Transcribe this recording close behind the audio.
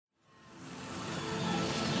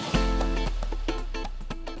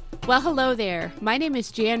Well, hello there. My name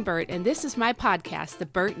is Jan Burt, and this is my podcast, The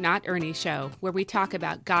Burt Not Ernie Show, where we talk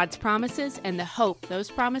about God's promises and the hope those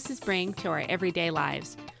promises bring to our everyday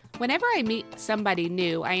lives. Whenever I meet somebody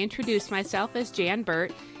new, I introduce myself as Jan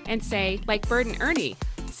Burt and say, like Burt and Ernie,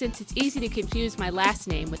 since it's easy to confuse my last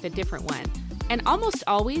name with a different one. And almost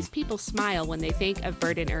always people smile when they think of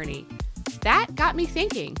Burt and Ernie. That got me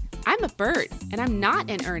thinking, I'm a Burt and I'm not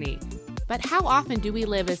an Ernie. But how often do we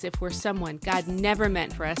live as if we're someone God never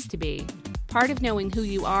meant for us to be? Part of knowing who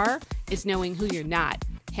you are is knowing who you're not.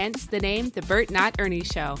 Hence the name, The Burt Not Ernie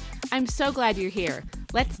Show. I'm so glad you're here.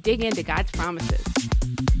 Let's dig into God's promises.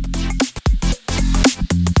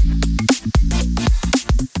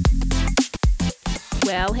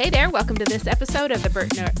 Well, hey there. Welcome to this episode of the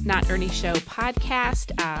Burt Not Ernie Show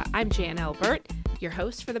podcast. I'm Jan L. Burt, your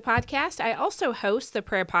host for the podcast. I also host the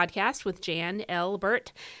prayer podcast with Jan L.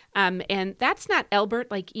 Burt. And that's not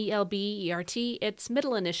Elbert like E-L-B-E-R-T. It's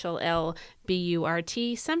middle initial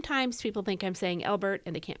L-B-U-R-T. Sometimes people think I'm saying Elbert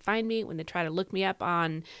and they can't find me when they try to look me up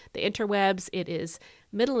on the interwebs. It is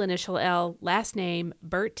middle initial L, last name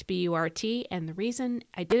Burt, B-U-R-T. And the reason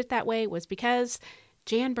I did it that way was because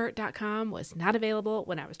janburt.com was not available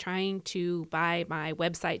when I was trying to buy my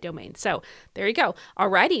website domain. So there you go.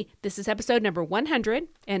 Alrighty, this is episode number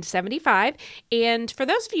 175. And for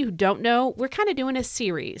those of you who don't know, we're kind of doing a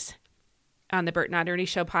series on the Burt Not Ernie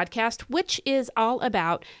Show podcast, which is all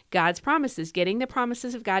about God's promises, getting the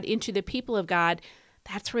promises of God into the people of God.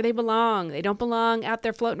 That's where they belong. They don't belong out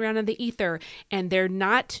there floating around in the ether. And they're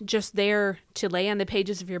not just there to lay on the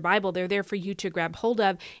pages of your Bible. They're there for you to grab hold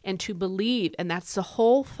of and to believe. And that's the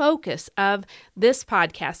whole focus of this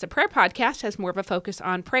podcast. The prayer podcast has more of a focus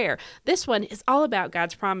on prayer. This one is all about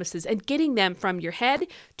God's promises and getting them from your head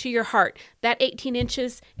to your heart. That 18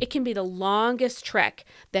 inches, it can be the longest trek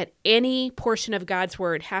that any portion of God's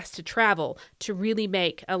word has to travel to really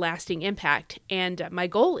make a lasting impact. And my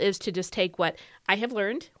goal is to just take what I have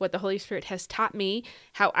learned, what the Holy Spirit has taught me,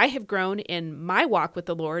 how I have grown in my walk with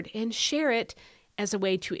the Lord, and share it as a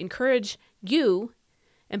way to encourage you,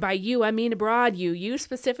 and by you, I mean abroad you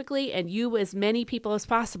specifically, and you as many people as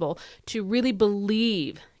possible, to really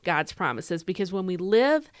believe God's promises. Because when we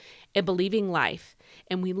live a believing life,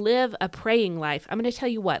 and we live a praying life, I'm going to tell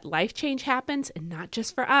you what, life change happens, and not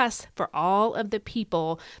just for us, for all of the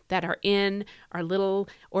people that are in our little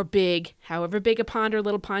or big, however big a pond or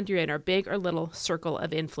little pond you're in, our big or little circle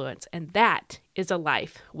of influence. And that is a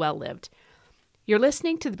life well lived. You're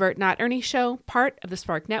listening to the Burt Not Ernie Show, part of the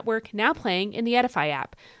Spark Network, now playing in the Edify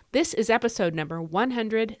app. This is episode number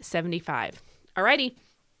 175. Alrighty.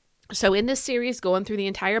 So in this series, going through the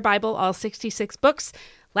entire Bible, all 66 books.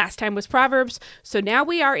 Last time was Proverbs. So now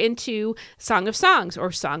we are into Song of Songs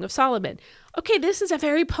or Song of Solomon. Okay, this is a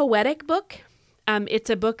very poetic book. It's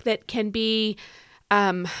a book that can be,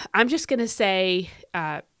 I'm just going to say,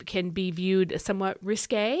 can be viewed somewhat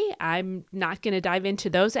risque. I'm not going to dive into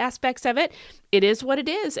those aspects of it. It is what it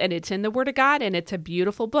is, and it's in the Word of God, and it's a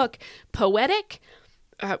beautiful book. Poetic,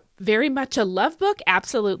 very much a love book.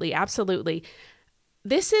 Absolutely, absolutely.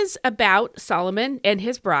 This is about Solomon and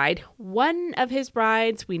his bride. One of his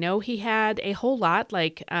brides, we know he had a whole lot,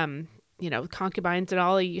 like, concubines and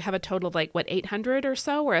all. You have a total of 800 or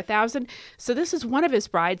so, or 1,000. So this is one of his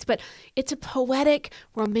brides, but it's a poetic,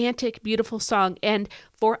 romantic, beautiful song. And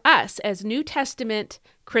for us as New Testament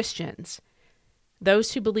Christians,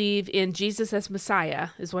 those who believe in Jesus as Messiah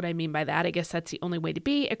is what I mean by that. I guess that's the only way to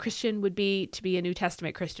be a Christian would be to be a New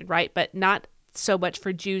Testament Christian, right? But not so much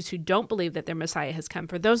for Jews who don't believe that their Messiah has come.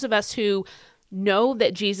 For those of us who know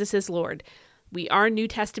that Jesus is Lord, we are New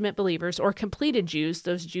Testament believers or completed Jews,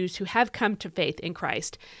 those Jews who have come to faith in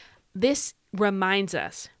Christ. This reminds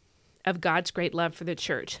us of God's great love for the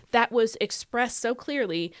church that was expressed so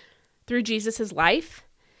clearly through Jesus' life,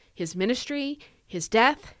 his ministry, his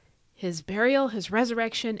death, his burial, his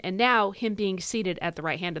resurrection, and now him being seated at the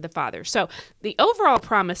right hand of the Father. So the overall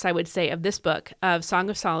promise, I would say, of this book of Song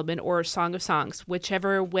of Solomon or Song of Songs,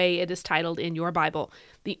 whichever way it is titled in your Bible,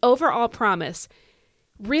 the overall promise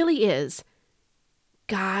really is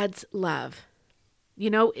God's love. You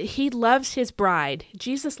know, he loves his bride.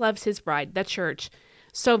 Jesus loves his bride, the church,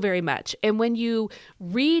 so very much. And when you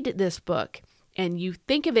read this book, and you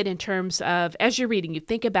think of it in terms of, as you're reading, you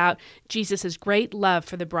think about Jesus' great love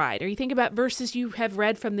for the bride, or you think about verses you have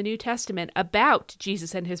read from the New Testament about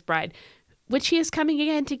Jesus and his bride, which he is coming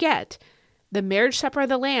again to get. The marriage supper of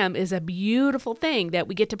the Lamb is a beautiful thing that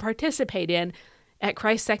we get to participate in at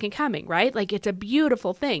Christ's second coming, right? It's a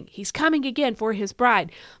beautiful thing. He's coming again for his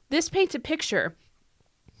bride. This paints a picture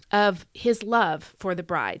of his love for the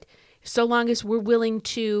bride, so long as we're willing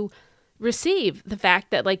to receive the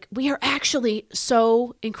fact that like we are actually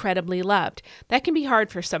so incredibly loved. That can be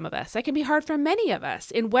hard for some of us. That can be hard for many of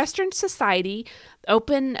us. In Western society,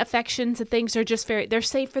 open affections and things are just they're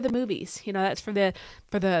safe for the movies. That's for the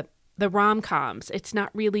rom-coms. It's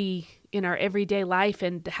not really in our everyday life.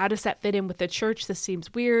 And how does that fit in with the church? This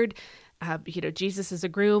seems weird. Jesus is a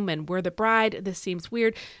groom and we're the bride. This seems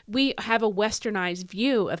weird. We have a westernized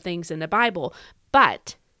view of things in the Bible,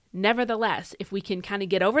 but nevertheless, if we can kind of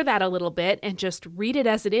get over that a little bit and just read it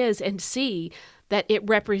as it is and see that it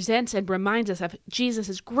represents and reminds us of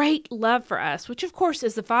Jesus' great love for us, which of course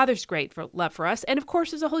is the Father's great love for us, and of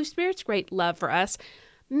course is the Holy Spirit's great love for us,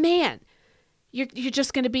 man, you're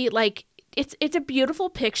just going to be like, it's a beautiful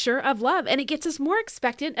picture of love, and it gets us more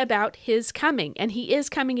expectant about his coming, and he is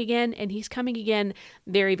coming again, and he's coming again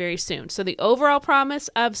very, very soon. So the overall promise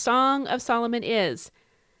of Song of Solomon is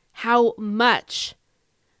how much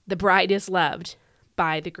the bride is loved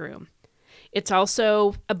by the groom. It's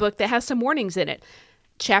also a book that has some warnings in it.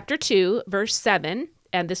 Chapter 2, verse 7,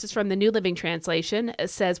 and this is from the New Living Translation, it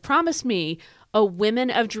says, "Promise me, O women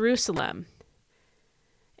of Jerusalem."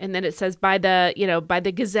 And then it says, by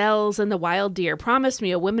the gazelles and the wild deer. "Promise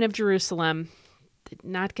me, O women of Jerusalem."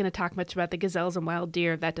 Not going to talk much about the gazelles and wild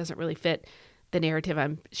deer. That doesn't really fit the narrative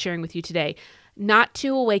I'm sharing with you today. "Not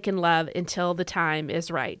to awaken love until the time is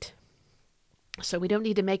right." So we don't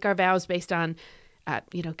need to make our vows based on,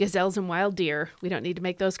 gazelles and wild deer. We don't need to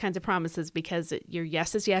make those kinds of promises because your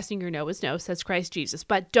yes is yes and your no is no, says Christ Jesus.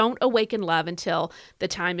 But don't awaken love until the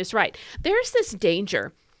time is right. There's this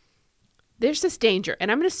danger,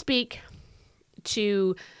 and I'm going to speak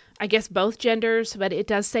to, I guess, both genders, but it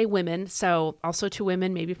does say women, so also to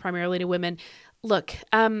women, maybe primarily to women. Look,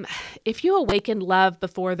 if you awaken love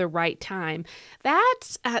before the right time,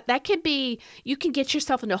 that could be, you can get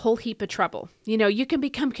yourself in a whole heap of trouble. You can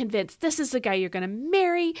become convinced this is the guy you're going to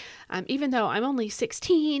marry, even though I'm only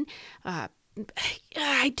 16.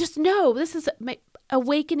 I just know this is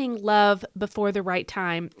awakening love before the right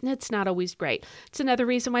time. It's not always great. It's another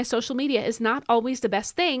reason why social media is not always the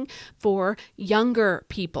best thing for younger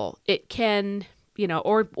people. It can,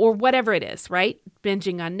 or whatever it is, right?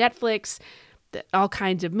 Binging on Netflix, all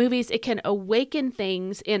kinds of movies. It can awaken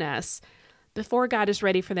things in us before God is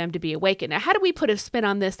ready for them to be awakened. Now, how do we put a spin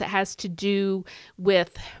on this that has to do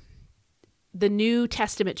with the New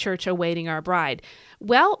Testament church awaiting our bride?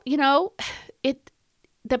 Well,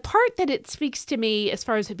 the part that it speaks to me as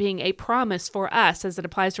far as it being a promise for us as it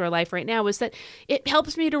applies to our life right now is that it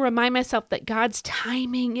helps me to remind myself that God's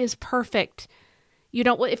timing is perfect.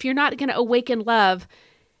 If you're not going to awaken love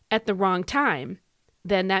at the wrong time,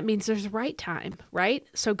 then that means there's a right time, right?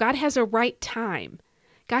 So God has a right time.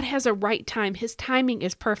 God has a right time. His timing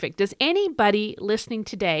is perfect. Does anybody listening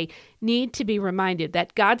today need to be reminded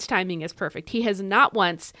that God's timing is perfect? He has not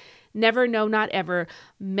once, never, no, not ever,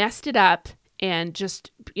 messed it up and just,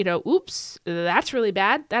 oops, that's really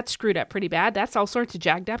bad. That's screwed up pretty bad. That's all sorts of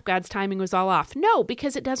jacked up. God's timing was all off. No,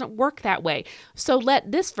 because it doesn't work that way. So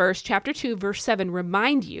let this verse, chapter 2, verse 7,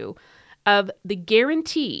 remind you of the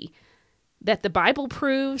guarantee that the Bible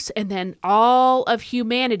proves, and then all of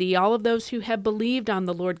humanity, all of those who have believed on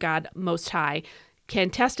the Lord God Most High, can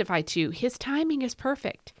testify to. His timing is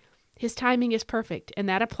perfect. His timing is perfect, and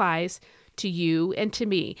that applies to you and to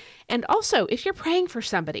me. And also, if you're praying for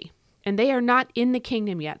somebody, and they are not in the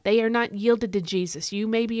kingdom yet, they are not yielded to Jesus, you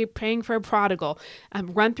may be praying for a prodigal,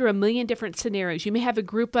 run through a million different scenarios. You may have a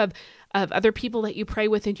group of other people that you pray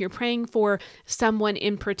with, and you're praying for someone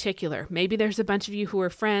in particular. Maybe there's a bunch of you who are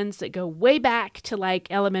friends that go way back to like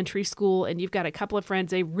elementary school, and you've got a couple of friends,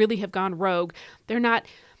 they really have gone rogue.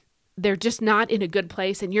 They're just not in a good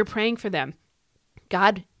place, and you're praying for them.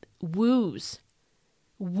 God woos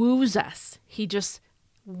us. He just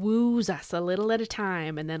woos us a little at a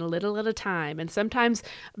time, and then a little at a time, and sometimes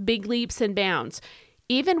big leaps and bounds.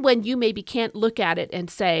 Even when you maybe can't look at it and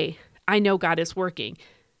say, I know God is working,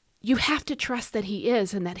 you have to trust that he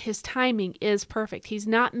is and that his timing is perfect. He's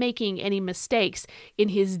not making any mistakes in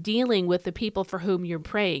his dealing with the people for whom you're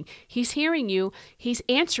praying. He's hearing you, he's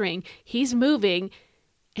answering, he's moving,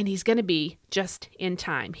 and he's going to be just in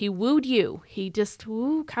time. He wooed you. He just,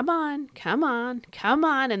 come on.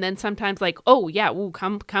 And then sometimes like, oh yeah,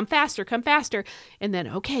 come faster. And then,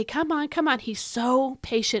 okay, come on. He's so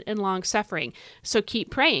patient and long suffering. So keep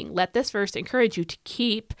praying. Let this verse encourage you to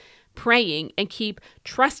keep praying and keep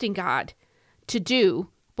trusting God to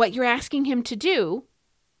do what you're asking him to do,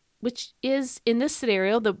 which is in this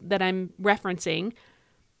scenario that I'm referencing,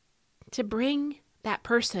 to bring that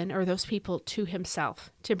person or those people to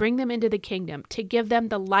himself, to bring them into the kingdom, to give them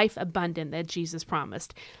the life abundant that Jesus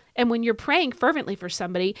promised. And when you're praying fervently for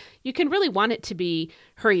somebody, you can really want it to be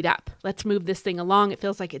hurried up. Let's move this thing along. It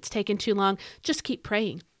feels like it's taken too long. Just keep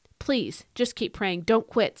praying. Please, just keep praying. Don't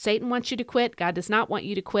quit. Satan wants you to quit. God does not want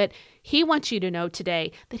you to quit. He wants you to know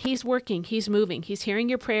today that he's working, he's moving, he's hearing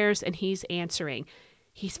your prayers, and he's answering.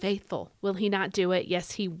 He's faithful. Will he not do it?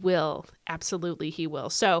 Yes, he will. Absolutely, he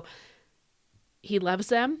will. So he loves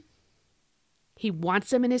them. He wants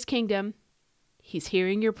them in his kingdom. He's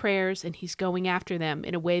hearing your prayers, and he's going after them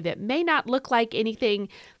in a way that may not look like anything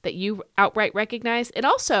that you outright recognize. It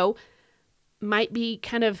also might be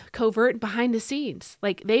kind of covert behind the scenes.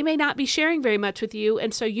 Like they may not be sharing very much with you,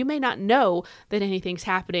 and so you may not know that anything's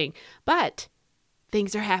happening. But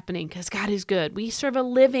things are happening because God is good. We serve a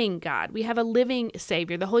living God. We have a living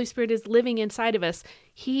Savior. The Holy Spirit is living inside of us.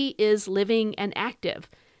 He is living and active.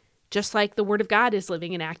 Just like the Word of God is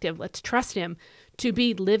living and active, let's trust him to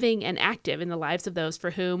be living and active in the lives of those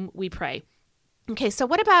for whom we pray. Okay, so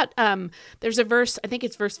what about, there's a verse, I think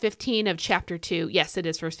it's verse 15 of chapter 2. Yes, it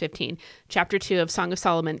is verse 15, chapter 2 of Song of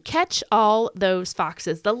Solomon. Catch all those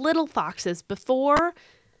foxes, the little foxes, before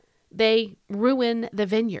they ruin the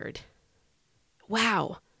vineyard.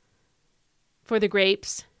 Wow. For the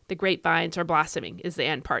grapevines are blossoming is the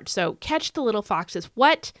end part. So catch the little foxes.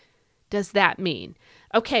 What does that mean?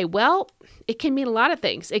 Okay, well, it can mean a lot of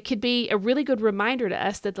things. It could be a really good reminder to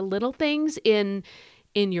us that the little things in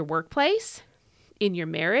your workplace, in your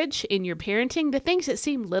marriage, in your parenting, the things that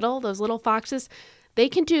seem little, those little foxes, they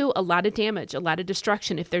can do a lot of damage, a lot of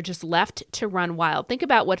destruction if they're just left to run wild. Think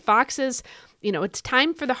about what foxes, it's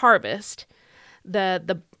time for the harvest.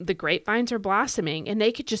 The grapevines are blossoming, and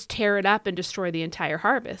they could just tear it up and destroy the entire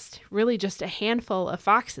harvest. Really just a handful of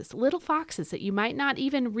foxes, little foxes that you might not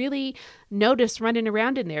even really notice running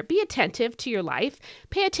around in there. Be attentive to your life.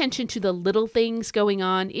 Pay attention to the little things going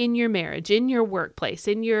on in your marriage, in your workplace,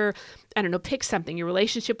 in your, pick something, your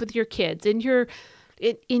relationship with your kids, in your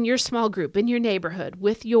small group, in your neighborhood,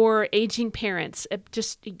 with your aging parents.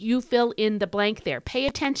 Just you fill in the blank there. Pay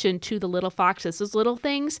attention to the little foxes. Those little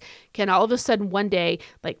things can all of a sudden one day,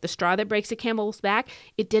 like the straw that breaks a camel's back,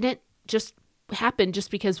 it didn't just happen just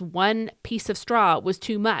because one piece of straw was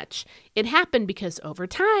too much. It happened because over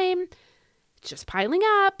time, it's just piling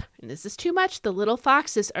up, and this is too much. The little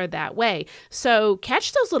foxes are that way. So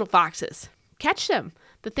catch those little foxes. Catch them.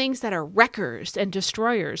 The things that are wreckers and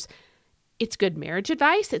destroyers. It's good marriage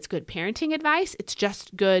advice. It's good parenting advice. It's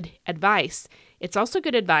just good advice. It's also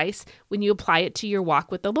good advice when you apply it to your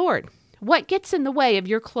walk with the Lord. What gets in the way of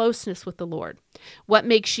your closeness with the Lord? What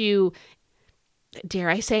makes you, dare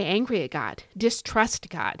I say, angry at God, distrust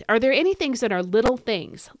God? Are there any things that are little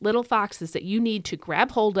things, little foxes that you need to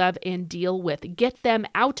grab hold of and deal with? Get them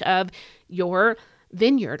out of your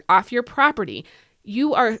vineyard, off your property.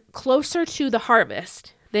 You are closer to the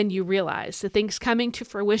harvest than you realize, the things coming to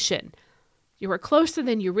fruition. You are closer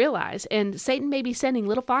than you realize, and Satan may be sending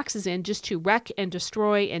little foxes in just to wreck and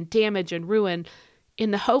destroy and damage and ruin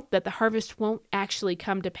in the hope that the harvest won't actually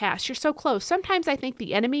come to pass. You're so close. Sometimes I think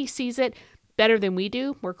the enemy sees it better than we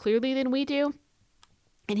do, more clearly than we do,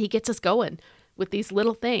 and he gets us going with these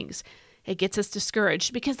little things. It gets us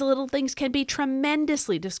discouraged because the little things can be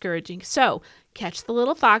tremendously discouraging. So catch the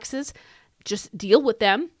little foxes, just deal with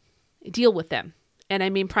them. And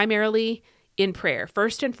I mean primarily in prayer,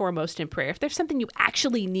 first and foremost in prayer. If there's something you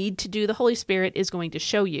actually need to do, the Holy Spirit is going to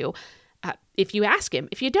show you if you ask him.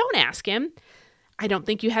 If you don't ask him, I don't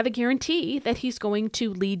think you have a guarantee that he's going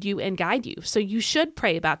to lead you and guide you. So you should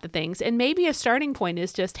pray about the things. And maybe a starting point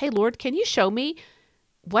is just, hey, Lord, can you show me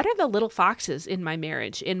what are the little foxes in my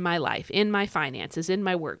marriage, in my life, in my finances, in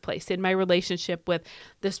my workplace, in my relationship with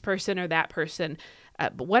this person or that person?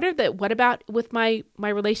 But what about with my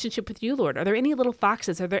relationship with you, Lord? Are there any little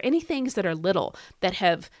foxes? Are there any things that are little that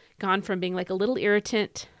have gone from being like a little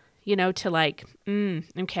irritant, to like,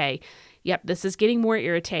 okay, yep, this is getting more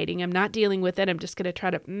irritating. I'm not dealing with it. I'm just going to try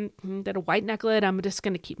to white knuckle it. I'm just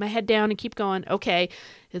going to keep my head down and keep going. Okay,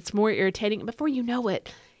 it's more irritating. Before you know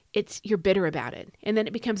it, you're bitter about it. And then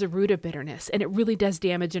it becomes a root of bitterness, and it really does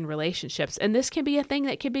damage in relationships. And this can be a thing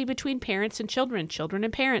that can be between parents and children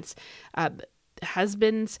and parents,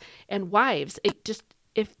 husbands and wives.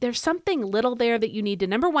 If there's something little there that you need to,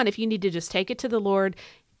 number one, if you need to just take it to the Lord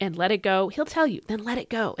and let it go, he'll tell you, then let it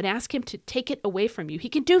go and ask him to take it away from you. He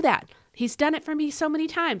can do that. He's done it for me so many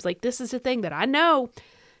times. Like, this is a thing that I know.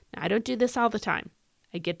 Now, I don't do this all the time.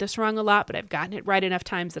 I get this wrong a lot, but I've gotten it right enough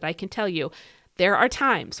times that I can tell you there are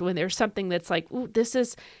times when there's something that's like, ooh, this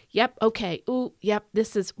is, yep, okay, ooh, yep,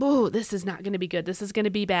 this is not going to be good. This is going to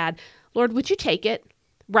be bad. Lord, would you take it?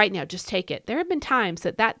 right now, just take it. There have been times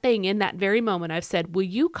that thing in that very moment I've said, will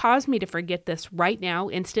you cause me to forget this right now,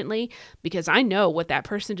 instantly? Because I know what that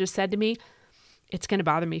person just said to me. It's going to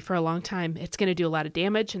bother me for a long time. It's going to do a lot of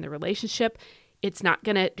damage in the relationship. It's not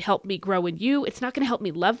going to help me grow in you. It's not going to help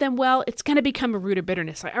me love them well. It's going to become a root of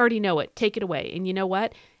bitterness. I already know it. Take it away. And you know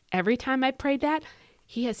what? Every time I prayed that,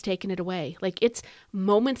 he has taken it away. Like, it's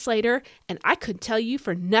moments later, and I could tell you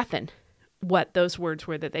for nothing what those words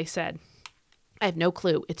were that they said. I have no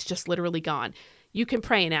clue. It's just literally gone. You can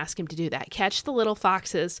pray and ask him to do that. Catch the little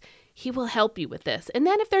foxes. He will help you with this. And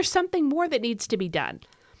then if there's something more that needs to be done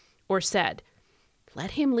or said,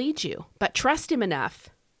 let him lead you. But trust him enough.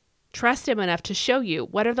 Trust him enough to show you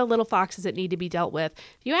what are the little foxes that need to be dealt with.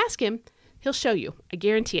 If you ask him, he'll show you. I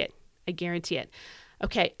guarantee it. I guarantee it.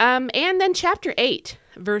 Okay. And then chapter 8,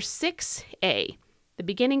 verse 6a, the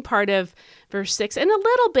beginning part of verse 6 and a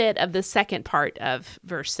little bit of the second part of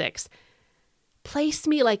verse 6. Place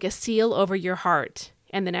me like a seal over your heart.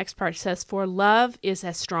 And the next part says, for love is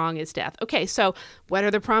as strong as death. Okay, so what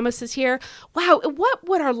are the promises here? Wow, what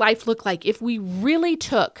would our life look like if we really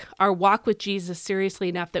took our walk with Jesus seriously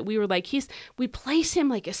enough that we were like, we place him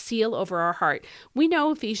like a seal over our heart. We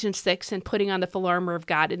know Ephesians 6 and putting on the full armor of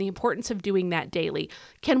God and the importance of doing that daily.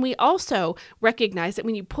 Can we also recognize that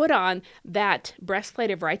when you put on that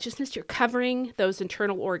breastplate of righteousness, you're covering those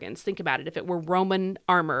internal organs? Think about it. If it were Roman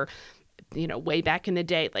armor, way back in the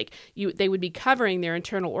day, they would be covering their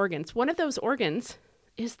internal organs. One of those organs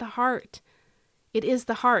is the heart. It is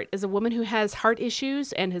the heart. As a woman who has heart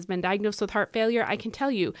issues and has been diagnosed with heart failure, I can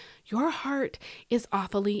tell you, your heart is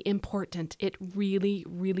awfully important. It really,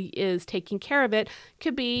 really is. Taking care of it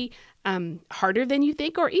could be harder than you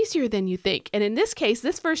think or easier than you think. And in this case,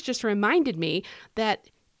 this verse just reminded me that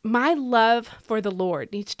my love for the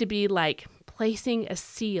Lord needs to be like placing a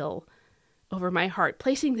seal over my heart,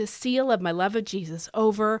 placing the seal of my love of Jesus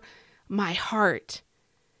over my heart.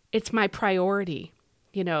 It's my priority,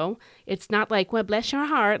 It's not like, well, bless your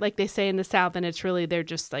heart, like they say in the South, and it's really, they're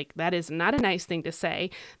just like, that is not a nice thing to say.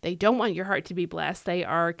 They don't want your heart to be blessed. They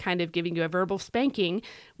are kind of giving you a verbal spanking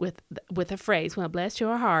with a phrase, well, bless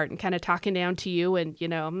your heart, and kind of talking down to you, and,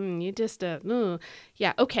 you just,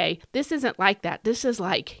 yeah, okay, this isn't like that. This is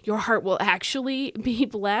like, your heart will actually be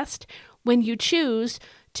blessed when you choose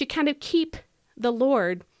to kind of keep the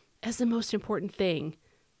Lord as the most important thing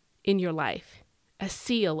in your life, a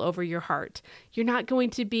seal over your heart. You're not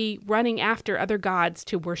going to be running after other gods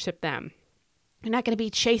to worship them. You're not going to be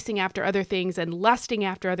chasing after other things and lusting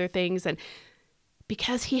after other things. And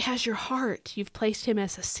because he has your heart, you've placed him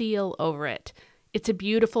as a seal over it. It's a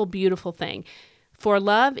beautiful, beautiful thing. For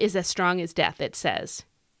love is as strong as death, it says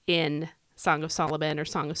in Song of Solomon or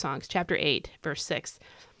Song of Songs, chapter 8, verse 6.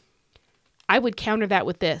 I would counter that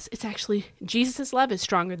with this. It's actually, Jesus' love is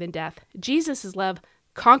stronger than death. Jesus' love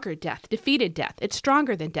conquered death, defeated death. It's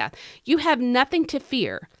stronger than death. You have nothing to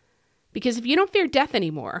fear, because if you don't fear death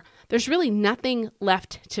anymore, there's really nothing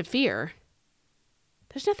left to fear.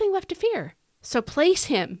 There's nothing left to fear. So place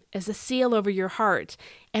him as a seal over your heart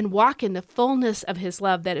and walk in the fullness of his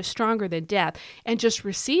love that is stronger than death, and just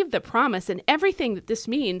receive the promise and everything that this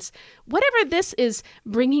means, whatever this is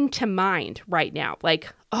bringing to mind right now.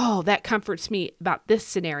 Like, oh, that comforts me about this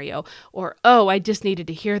scenario, or, oh, I just needed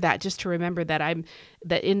to hear that just to remember that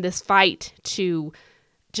that in this fight to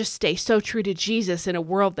just stay so true to Jesus in a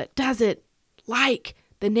world that doesn't like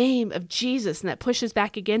the name of Jesus and that pushes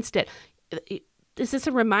back against it. Is this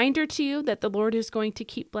a reminder to you that the Lord is going to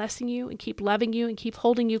keep blessing you and keep loving you and keep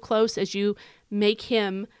holding you close as you make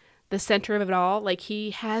him the center of it all? Like,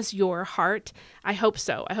 he has your heart. I hope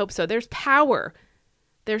so. I hope so. There's power.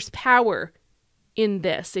 There's power in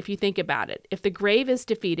this, if you think about it. If the grave is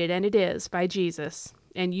defeated, and it is, by Jesus,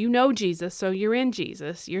 and you know Jesus, so you're in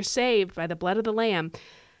Jesus, you're saved by the blood of the Lamb,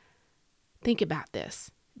 think about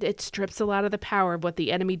this. It strips a lot of the power of what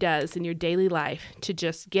the enemy does in your daily life to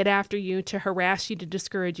just get after you, to harass you, to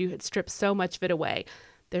discourage you. It strips so much of it away.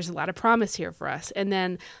 There's a lot of promise here for us. And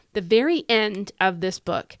then the very end of this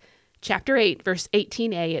book, chapter 8, verse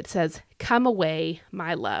 18a, it says, "Come away,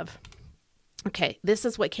 my love." Okay, this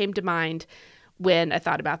is what came to mind when I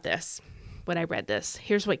thought about this, when I read this.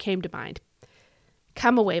 Here's what came to mind.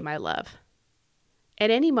 Come away, my love. At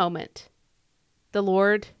any moment, the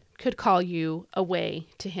Lord could call you away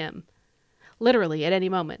to him. Literally, at any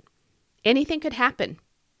moment. Anything could happen.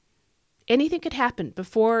 Anything could happen.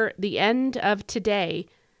 Before the end of today,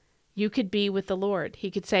 you could be with the Lord.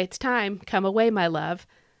 He could say, "It's time. Come away, my love."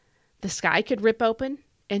 The sky could rip open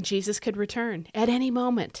and Jesus could return at any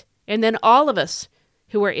moment. And then all of us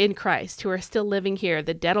who are in Christ, who are still living here,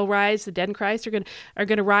 the dead will rise, the dead in Christ are going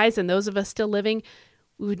to rise, and those of us still living,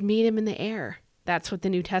 we would meet him in the air. That's what the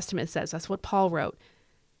New Testament says. That's what Paul wrote.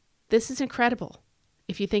 This is incredible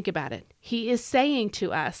if you think about it. He is saying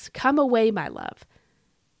to us, come away, my love.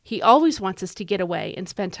 He always wants us to get away and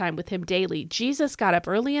spend time with him daily. Jesus got up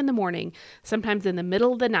early in the morning, sometimes in the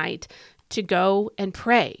middle of the night, to go and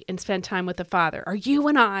pray and spend time with the Father. Are you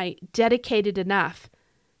and I dedicated enough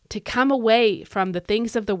to come away from the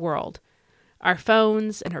things of the world, our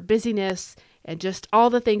phones and our busyness and just all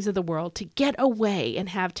the things of the world, to get away and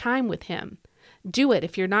have time with him? Do it.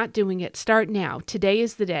 If you're not doing it, start now. Today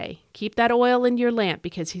is the day. Keep that oil in your lamp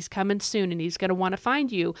because he's coming soon and he's going to want to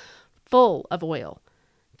find you full of oil.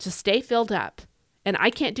 Just stay filled up. And I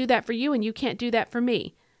can't do that for you and you can't do that for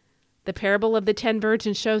me. The parable of the 10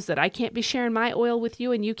 virgins shows that I can't be sharing my oil with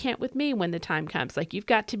you and you can't with me when the time comes. Like, you've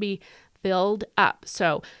got to be filled up.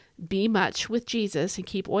 So be much with Jesus and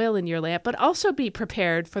keep oil in your lamp, but also be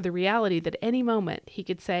prepared for the reality that any moment he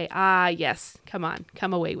could say, yes, come on,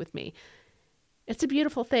 come away with me. It's a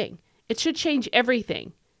beautiful thing. It should change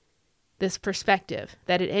everything, this perspective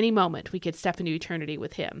that at any moment we could step into eternity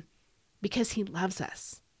with him because he loves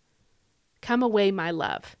us. Come away, my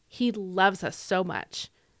love. He loves us so much.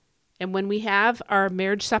 And when we have our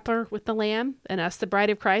marriage supper with the Lamb and us, the bride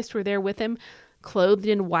of Christ, we're there with him, clothed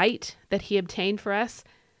in white that he obtained for us.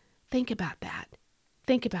 Think about that.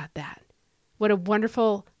 Think about that. What a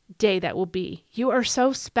wonderful day that will be. You are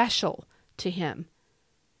so special to him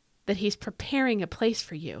that he's preparing a place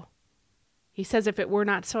for you. He says, if it were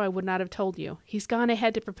not so, I would not have told you. He's gone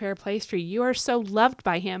ahead to prepare a place for you. You are so loved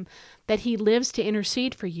by him that he lives to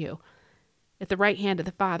intercede for you at the right hand of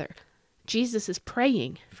the Father. Jesus is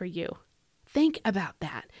praying for you. Think about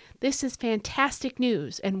that. This is fantastic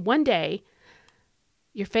news. And one day,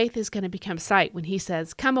 your faith is going to become sight when he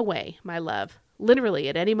says, come away, my love. Literally,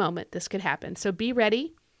 at any moment, this could happen. So be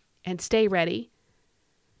ready and stay ready.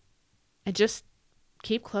 And just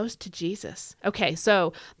keep close to Jesus. Okay,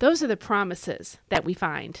 so those are the promises that we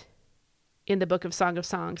find in the book of Song of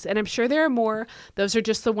Songs. And I'm sure there are more. Those are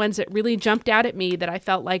just the ones that really jumped out at me that I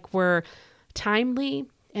felt like were timely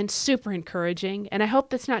and super encouraging. And I hope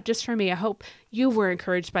that's not just for me. I hope you were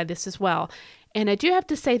encouraged by this as well. And I do have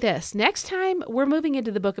to say this. Next time, we're moving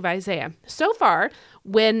into the book of Isaiah. So far,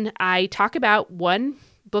 when I talk about one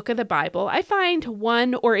book of the Bible, I find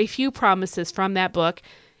one or a few promises from that book,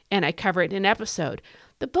 and I cover it in an episode.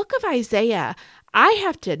 The book of Isaiah, I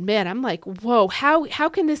have to admit, I'm like, whoa, how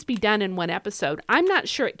can this be done in one episode? I'm not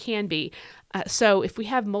sure it can be. So if we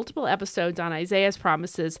have multiple episodes on Isaiah's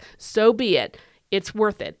promises, so be it. It's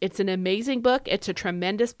worth it. It's an amazing book. It's a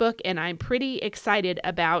tremendous book, and I'm pretty excited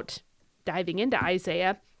about diving into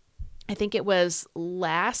Isaiah. I think it was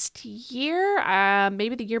last year,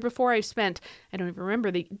 maybe the year before. I don't even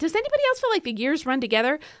remember. Does anybody else feel like the years run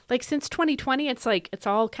together? Like since 2020, it's like it's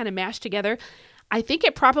all kind of mashed together. I think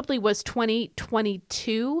it probably was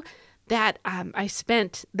 2022 that I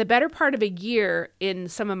spent the better part of a year in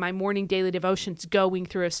some of my morning daily devotions going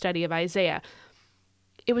through a study of Isaiah.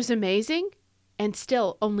 It was amazing and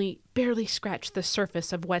still only barely scratched the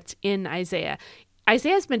surface of what's in Isaiah.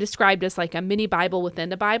 Isaiah has been described as like a mini Bible within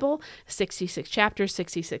the Bible, 66 chapters,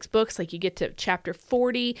 66 books. Like you get to chapter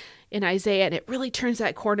 40 in Isaiah, and it really turns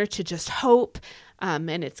that corner to just hope.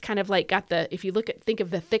 And it's kind of like if you think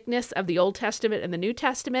of the thickness of the Old Testament and the New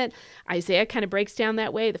Testament, Isaiah kind of breaks down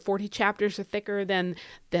that way. The 40 chapters are thicker than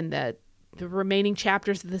the remaining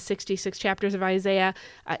chapters of the 66 chapters of Isaiah.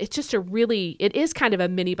 It's just it is kind of a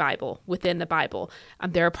mini Bible within the Bible.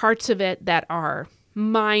 There are parts of it that are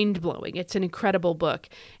mind-blowing. It's an incredible book.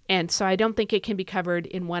 And so I don't think it can be covered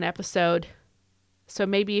in one episode. So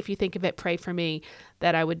maybe if you think of it, pray for me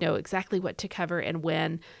that I would know exactly what to cover and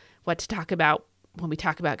what to talk about when we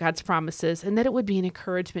talk about God's promises, and that it would be an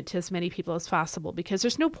encouragement to as many people as possible, because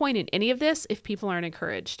there's no point in any of this if people aren't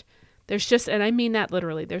encouraged. And I mean that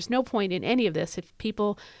literally, there's no point in any of this if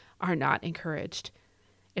people are not encouraged,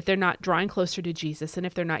 if they're not drawing closer to Jesus, and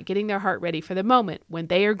if they're not getting their heart ready for the moment when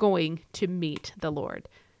they are going to meet the Lord.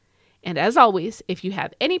 And as always, if you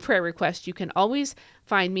have any prayer requests, you can always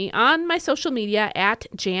find me on my social media at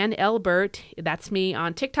Jan L. Burt. That's me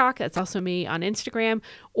on TikTok. That's also me on Instagram.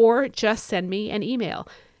 Or just send me an email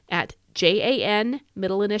at JAN,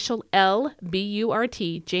 middle initial L,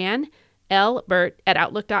 BURT, Jan L. Burt at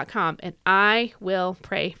Outlook.com. And I will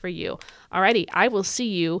pray for you. Alrighty, I will see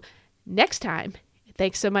you next time.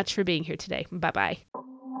 Thanks so much for being here today. Bye-bye.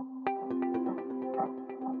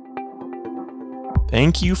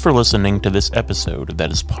 Thank you for listening to this episode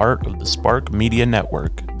that is part of the Spark Media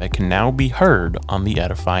Network that can now be heard on the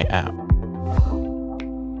Edify app.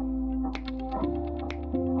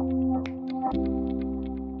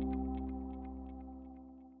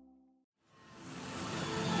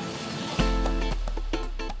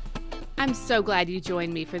 I'm so glad you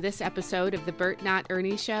joined me for this episode of the Bert Not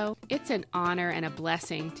Ernie Show. It's an honor and a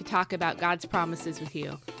blessing to talk about God's promises with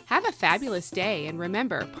you. Have a fabulous day, and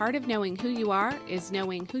remember, part of knowing who you are is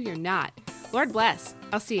knowing who you're not. Lord bless.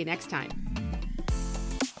 I'll see you next time.